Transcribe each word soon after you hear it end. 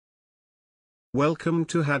Welcome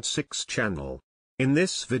to had6 channel. In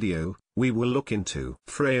this video, we will look into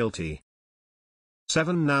frailty.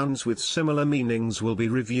 7 nouns with similar meanings will be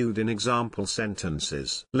reviewed in example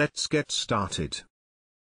sentences. Let's get started.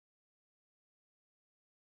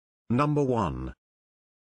 Number 1.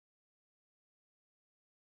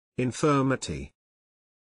 Infirmity,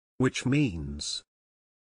 which means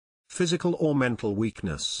physical or mental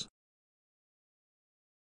weakness.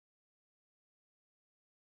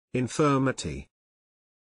 Infirmity.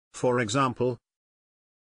 For example,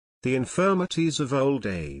 the infirmities of old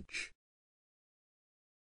age.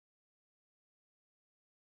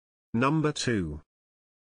 Number 2.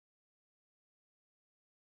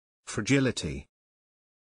 Fragility,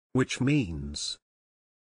 which means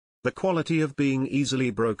the quality of being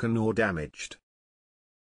easily broken or damaged.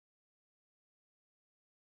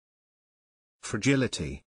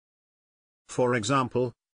 Fragility. For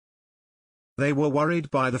example, they were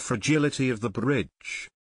worried by the fragility of the bridge.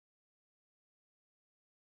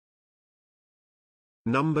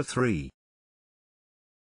 Number 3.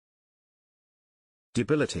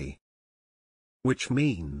 Debility, which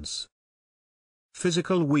means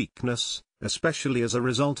physical weakness, especially as a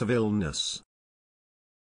result of illness.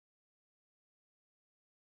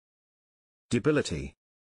 Debility.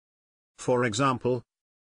 For example,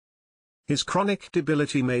 his chronic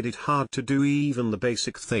debility made it hard to do even the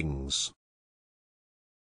basic things.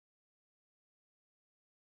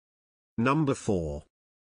 Number 4.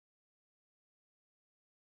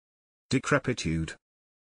 Decrepitude,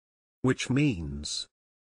 which means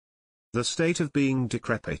the state of being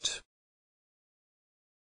decrepit.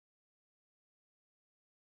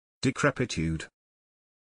 Decrepitude.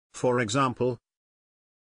 For example,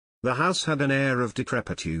 the house had an air of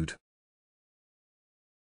decrepitude.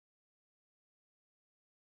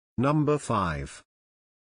 Number 5.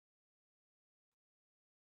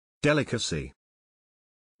 Delicacy,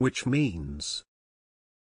 which means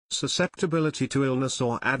susceptibility to illness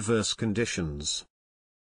or adverse conditions.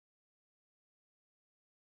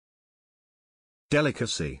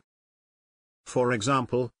 Delicacy. For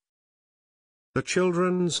example, the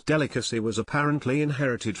children's delicacy was apparently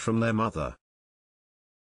inherited from their mother.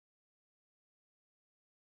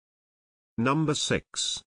 Number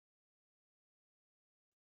 6.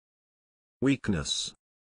 Weakness,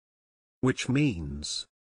 which means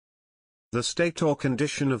the state or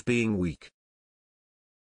condition of being weak.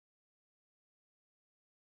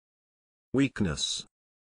 Weakness.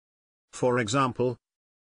 For example,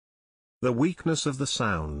 the weakness of the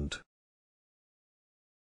sound.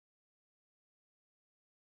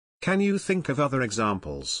 Can you think of other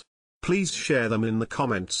examples? Please share them in the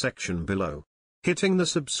comment section below. Hitting the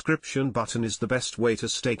subscription button is the best way to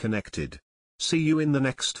stay connected. See you in the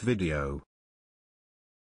next video.